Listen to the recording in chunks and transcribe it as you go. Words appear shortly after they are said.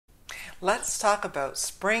Let's talk about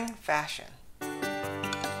spring fashion.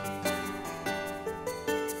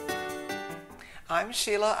 I'm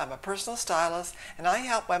Sheila, I'm a personal stylist, and I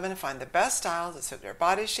help women find the best styles that suit their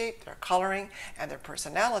body shape, their coloring, and their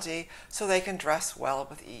personality so they can dress well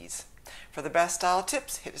with ease. For the best style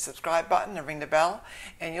tips, hit the subscribe button and ring the bell,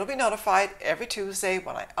 and you'll be notified every Tuesday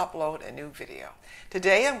when I upload a new video.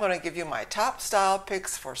 Today I'm going to give you my top style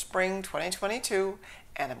picks for spring 2022,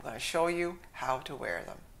 and I'm going to show you how to wear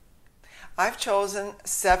them. I've chosen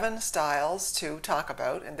 7 styles to talk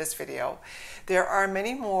about in this video. There are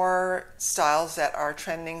many more styles that are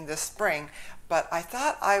trending this spring, but I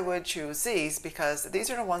thought I would choose these because these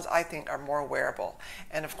are the ones I think are more wearable.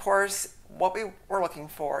 And of course, what we were looking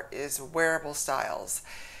for is wearable styles.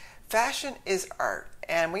 Fashion is art,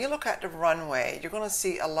 and when you look at the runway, you're going to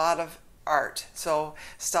see a lot of art. So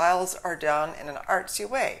styles are done in an artsy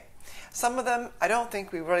way. Some of them I don't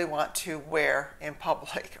think we really want to wear in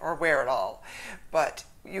public or wear at all, but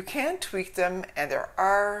you can tweak them, and there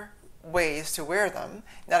are ways to wear them,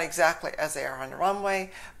 not exactly as they are on the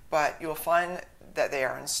runway, but you'll find that they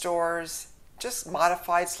are in stores, just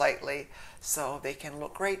modified slightly so they can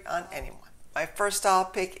look great on anyone. My first style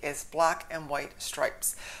pick is black and white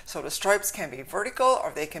stripes. So the stripes can be vertical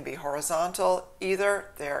or they can be horizontal. Either,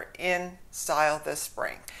 they're in style this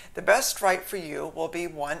spring. The best stripe for you will be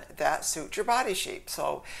one that suits your body shape.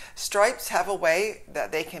 So stripes have a way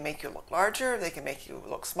that they can make you look larger, they can make you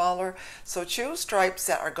look smaller. So choose stripes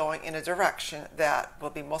that are going in a direction that will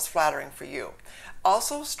be most flattering for you.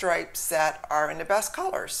 Also stripes that are in the best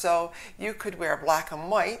colors. So you could wear black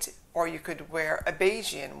and white, or you could wear a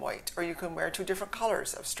beige and white, or you can wear 2 different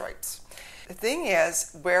colors of stripes. The thing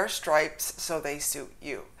is, wear stripes so they suit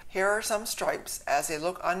you. Here are some stripes as they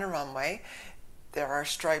look on the runway. There are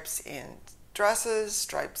stripes in dresses,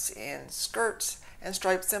 stripes in skirts, and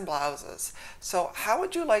stripes in blouses. So how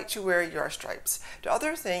would you like to wear your stripes? The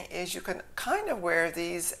other thing is you can kind of wear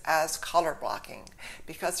these as color blocking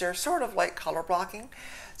because they're sort of like color blocking.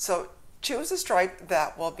 So choose a stripe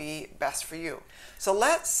that will be best for you. So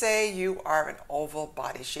let's say you are an oval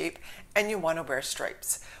body shape and you want to wear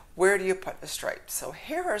stripes. Where do you put the stripes? So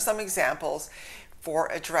here are some examples for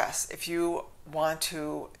a dress. If you want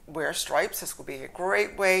to wear stripes, this will be a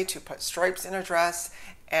great way to put stripes in a dress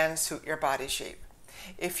and suit your body shape.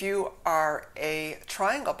 If you are a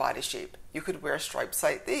triangle body shape, you could wear stripes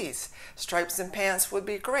like these. Stripes in pants would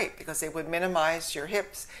be great because they would minimize your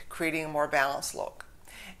hips, creating a more balanced look.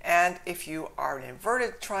 And if you are an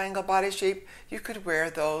inverted triangle body shape, you could wear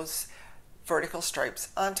those vertical stripes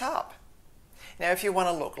on top. Now, if you want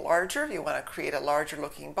to look larger, you want to create a larger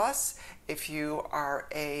looking bust, if you are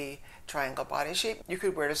a triangle body shape, you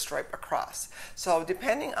could wear the stripe across. So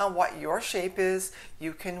depending on what your shape is,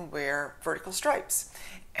 you can wear vertical stripes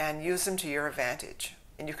and use them to your advantage.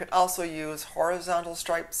 And you can also use horizontal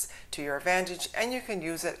stripes to your advantage, and you can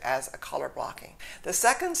use it as a color blocking. The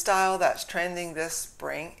second style that's trending this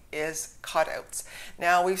spring is cutouts.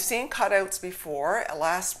 Now, we've seen cutouts before.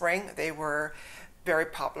 Last spring they were very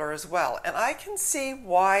popular as well, and I can see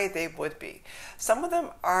why they would be. Some of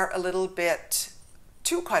them are a little bit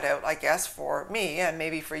too cut out, I guess, for me and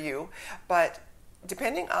maybe for you, but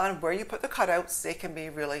depending on where you put the cutouts, they can be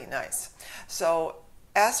really nice. So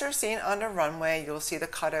as they're seen on the runway, you'll see the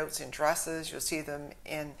cutouts in dresses, you'll see them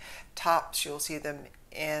in tops, you'll see them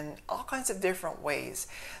in all kinds of different ways.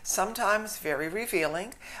 Sometimes very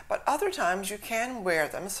revealing, but other times you can wear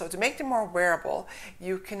them. So to make them more wearable,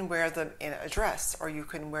 you can wear them in a dress or you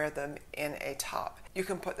can wear them in a top. You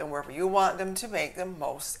can put them wherever you want them to make them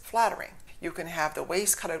most flattering. You can have the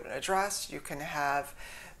waist cut out in a dress, you can have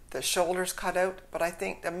the shoulders cut out, but I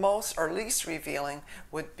think the most or least revealing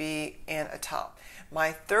would be in a top.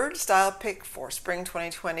 My third style pick for spring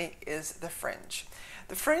 2020 is the fringe.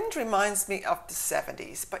 The fringe reminds me of the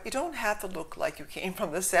 70s, but you don't have to look like you came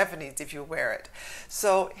from the 70s if you wear it.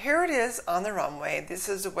 So here it is on the runway. This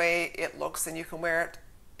is the way it looks, and you can wear it.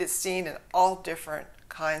 It's seen in all different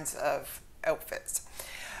kinds of outfits.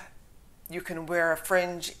 You can wear a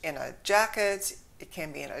fringe in a jacket, it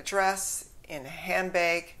can be in a dress, in a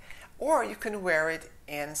handbag, or you can wear it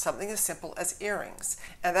in something as simple as earrings.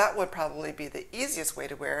 And that would probably be the easiest way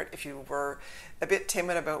to wear it if you were a bit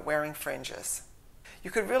timid about wearing fringes. You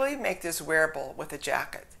could really make this wearable with a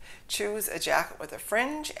jacket. Choose a jacket with a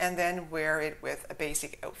fringe and then wear it with a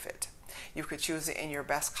basic outfit. You could choose it in your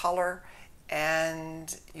best color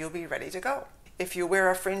and you'll be ready to go. If you wear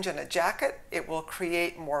a fringe and a jacket, it will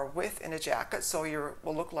create more width in a jacket, so you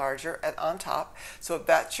will look larger on top. So if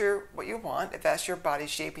that's what you want, if that's your body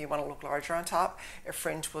shape and you want to look larger on top, a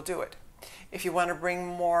fringe will do it. If you want to bring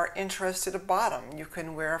more interest to the bottom, you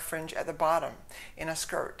can wear a fringe at the bottom in a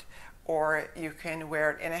skirt. or you can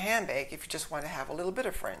wear it in a handbag if you just want to have a little bit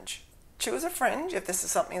of fringe. Choose a fringe if this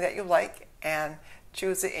is something that you like, and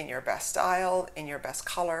choose it in your best style, in your best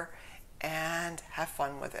color, and have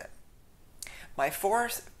fun with it. My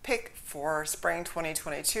fourth pick for spring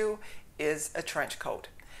 2022 is a trench coat.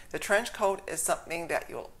 The trench coat is something that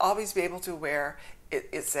you'll always be able to wear.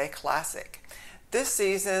 It's a classic. This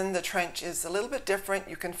season, the trench is a little bit different.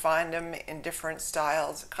 You can find them in different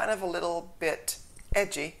styles, kind of a little bit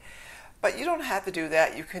edgy, but you don't have to do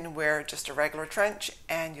that. You can wear just a regular trench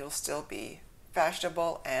and you'll still be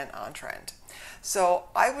fashionable and on trend. So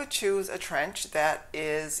I would choose a trench that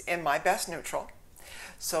is in my best neutral.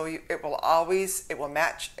 So it will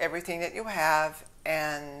match everything that you have,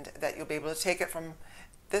 and that you'll be able to take it from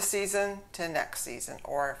this season to next season,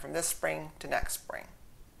 or from this spring to next spring,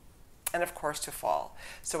 and of course to fall.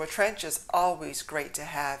 So a trench is always great to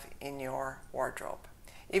have in your wardrobe.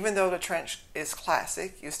 Even though the trench is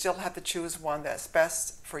classic, you still have to choose one that's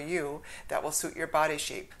best for you, that will suit your body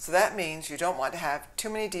shape. So that means you don't want to have too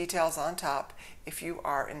many details on top if you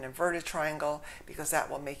are in an inverted triangle, because that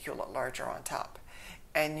will make you look larger on top.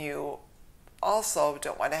 And you also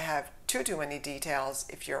don't want to have too many details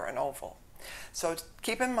if you're an oval. So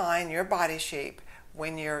keep in mind your body shape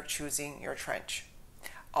when you're choosing your trench.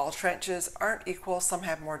 All trenches aren't equal. Some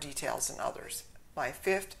have more details than others. My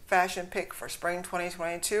fifth fashion pick for spring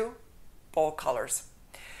 2022, bold colors.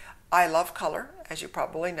 I love color, as you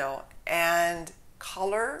probably know, and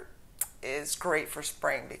color is great for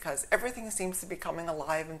spring because everything seems to be coming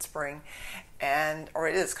alive in spring, or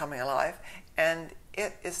it is coming alive, and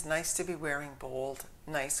it is nice to be wearing bold,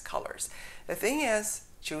 nice colors. The thing is,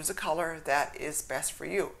 choose a color that is best for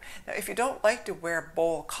you. Now, if you don't like to wear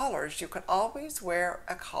bold colors, you can always wear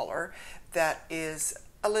a color that is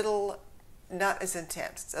a little not as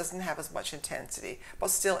intense, doesn't have as much intensity, but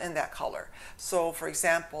still in that color. So for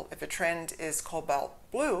example, if a trend is cobalt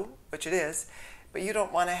blue, which it is, but you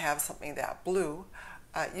don't want to have something that blue,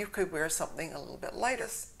 you could wear something a little bit lighter.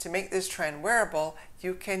 To make this trend wearable,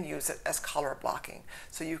 you can use it as color blocking.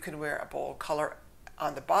 So you can wear a bold color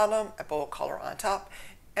on the bottom, a bold color on top,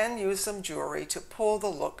 and use some jewelry to pull the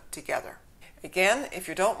look together. Again, if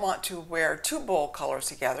you don't want to wear two bold colors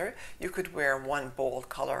together, you could wear one bold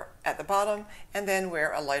color at the bottom and then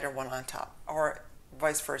wear a lighter one on top, or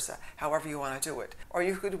vice versa, however you want to do it. Or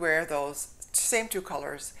you could wear those same two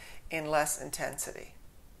colors in less intensity.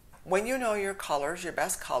 When you know your colors, your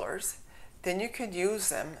best colors, then you can use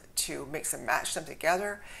them to mix and match them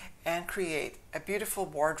together and create a beautiful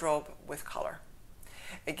wardrobe with color.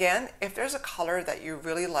 Again, if there's a color that you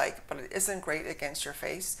really like, but it isn't great against your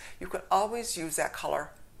face, you could always use that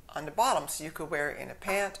color on the bottom. So you could wear it in a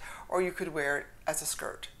pant, or you could wear it as a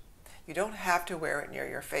skirt. You don't have to wear it near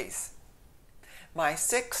your face. My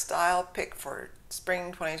sixth style pick for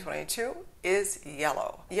spring 2022 is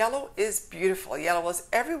yellow. Yellow is beautiful. Yellow is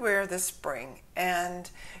everywhere this spring, and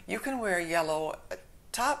you can wear yellow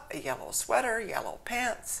top, a yellow sweater, yellow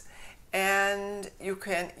pants, and you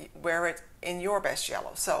can wear it in your best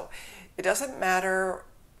yellow. So it doesn't matter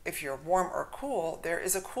if you're warm or cool. There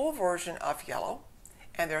is a cool version of yellow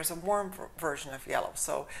and there's a warm version of yellow.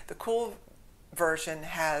 So the cool version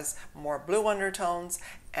has more blue undertones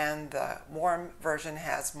and the warm version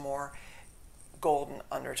has more golden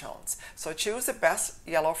undertones. So choose the best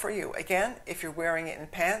yellow for you. Again, if you're wearing it in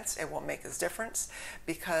pants, it won't make a difference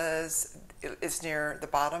because it's near the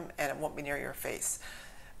bottom and it won't be near your face.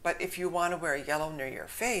 But if you want to wear yellow near your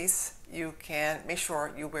face, you can make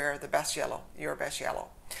sure you wear the best yellow, your best yellow.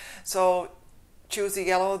 So choose a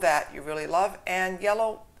yellow that you really love. And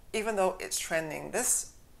yellow, even though it's trending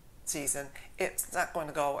this season, it's not going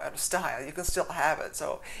to go out of style. You can still have it.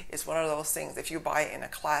 So it's one of those things, if you buy it in a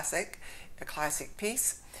classic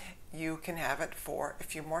piece, you can have it for a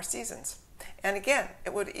few more seasons. And again,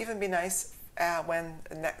 it would even be nice when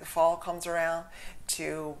the fall comes around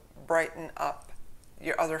to brighten up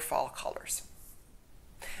your other fall colors.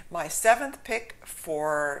 My seventh pick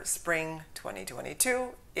for spring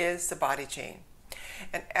 2022 is the body chain.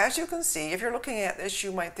 And as you can see, if you're looking at this,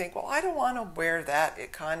 you might think, well, I don't want to wear that.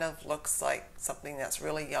 It kind of looks like something that's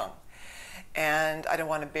really young. And I don't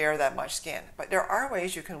want to bare that much skin. But there are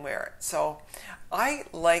ways you can wear it. So I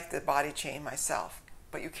like the body chain myself,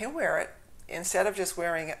 but you can wear it. Instead of just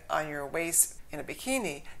wearing it on your waist in a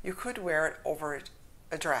bikini, you could wear it over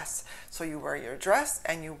a dress. So you wear your dress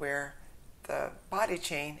and you wear the body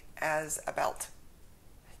chain as a belt.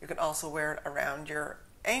 You can also wear it around your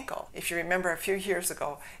ankle. If you remember a few years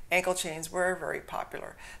ago, ankle chains were very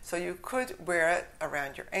popular. So you could wear it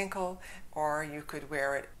around your ankle, or you could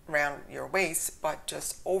wear it around your waist, but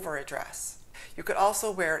just over a dress. You could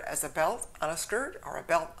also wear it as a belt on a skirt or a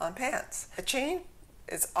belt on pants. A chain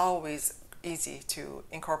is always easy to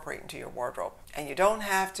incorporate into your wardrobe, and you don't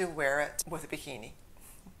have to wear it with a bikini.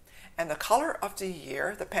 And the color of the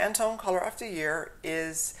year, the Pantone color of the year,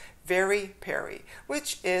 is Very Perry,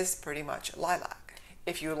 which is pretty much lilac.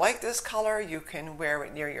 If you like this color, you can wear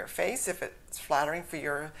it near your face if it's flattering for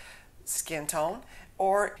your skin tone,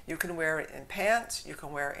 or you can wear it in pants, you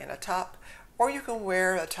can wear it in a top, or you can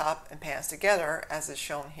wear a top and pants together as is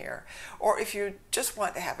shown here. Or if you just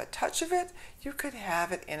want to have a touch of it, you could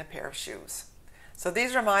have it in a pair of shoes. So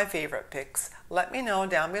these are my favorite picks. Let me know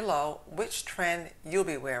down below which trend you'll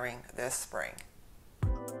be wearing this spring.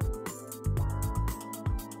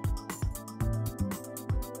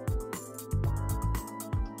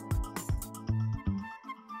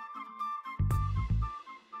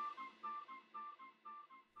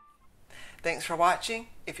 Thanks for watching.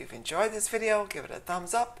 If you've enjoyed this video, give it a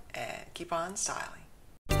thumbs up and keep on styling.